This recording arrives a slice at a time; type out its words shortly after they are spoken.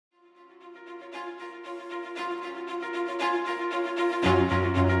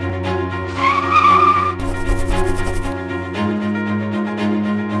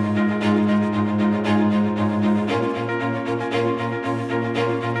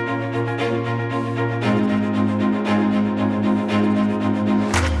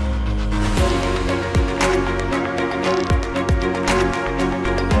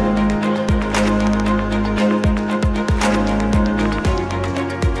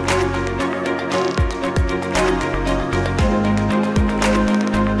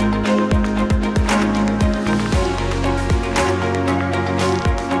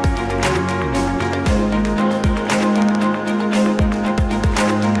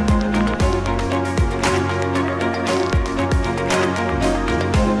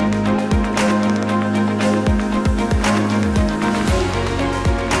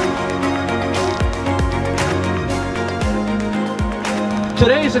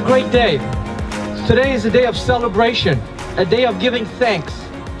is a great day. Today is a day of celebration, a day of giving thanks,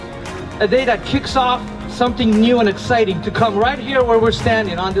 a day that kicks off something new and exciting to come right here where we're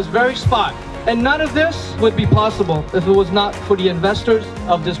standing on this very spot. And none of this would be possible if it was not for the investors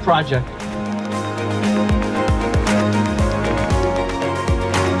of this project.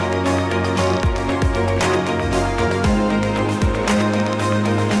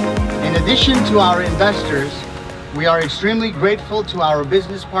 In addition to our investors, we are extremely grateful to our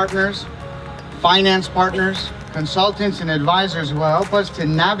business partners, finance partners, consultants and advisors who help us to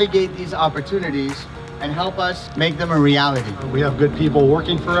navigate these opportunities and help us make them a reality. We have good people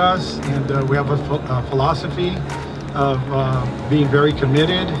working for us, and we have a philosophy of being very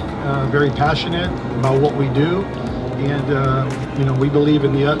committed, very passionate about what we do, and you know, we believe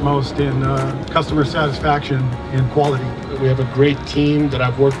in the utmost in customer satisfaction and quality. We have a great team that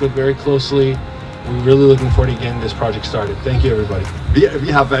I've worked with very closely. We're really looking forward to getting this project started. Thank you, everybody.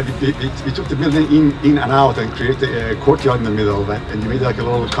 We took the building in and out and created a courtyard in the middle, and you made like a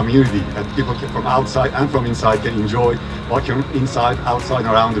little community that people from outside and from inside can enjoy walking inside, outside, and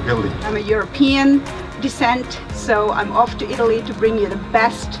around the building. I'm a European descent, so I'm off to Italy to bring you the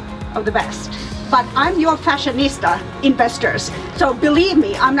best of the best. But I'm your fashionista investors, so believe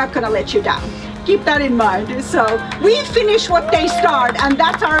me, I'm not going to let you down. Keep that in mind. So we finish what they start, and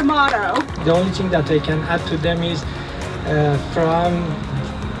that's our motto. The only thing that I can add to them is from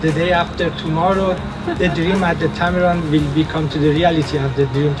the day after tomorrow, the dream at the Tamarind will become to the reality of the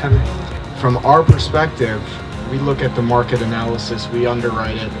Dream Tamarind. From our perspective, we look at the market analysis, we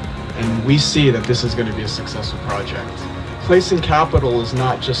underwrite it, and we see that this is going to be a successful project. Placing capital is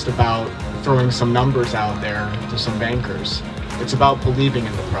not just about throwing some numbers out there to some bankers. It's about believing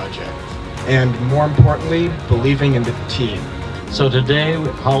in the project. And more importantly, believing in the team. So today,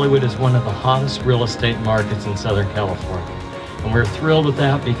 Hollywood is one of the hottest real estate markets in Southern California. And we're thrilled with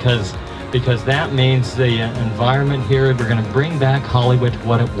that because that means the environment here, we're going to bring back Hollywood to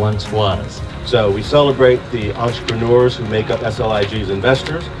what it once was. So we celebrate the entrepreneurs who make up SLIG's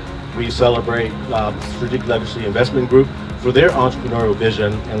investors. We celebrate Strategic Legacy Investment Group for their entrepreneurial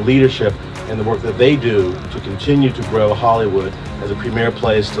vision and leadership and the work that they do to continue to grow Hollywood as a premier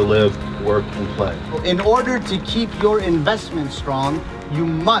place to live, work, and play. In order to keep your investment strong, you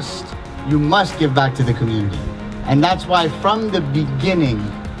must give back to the community. And that's why from the beginning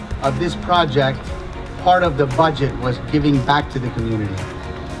of this project, part of the budget was giving back to the community.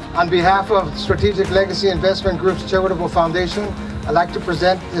 On behalf of Strategic Legacy Investment Group's Charitable Foundation, I'd like to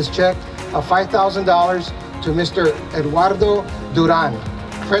present this check of $5,000 to Mr. Eduardo Duran,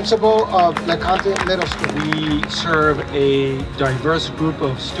 principal of LeConte Middle School. We serve a diverse group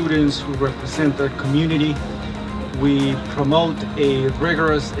of students who represent their community. We promote a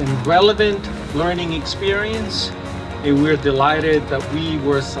rigorous and relevant learning experience, and we're delighted that we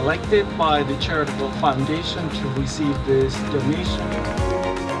were selected by the Charitable Foundation to receive this donation.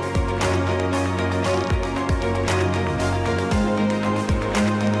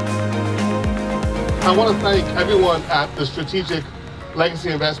 I want to thank everyone at the Strategic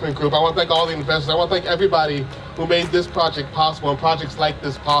Legacy Investment Group. I want to thank all the investors. I want to thank everybody who made this project possible and projects like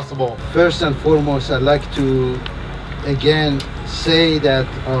this possible. First and foremost, I'd like to again say that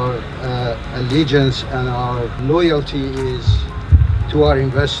our allegiance and our loyalty is to our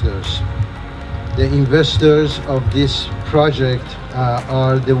investors. The investors of this project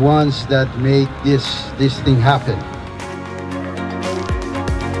are the ones that make this thing happen.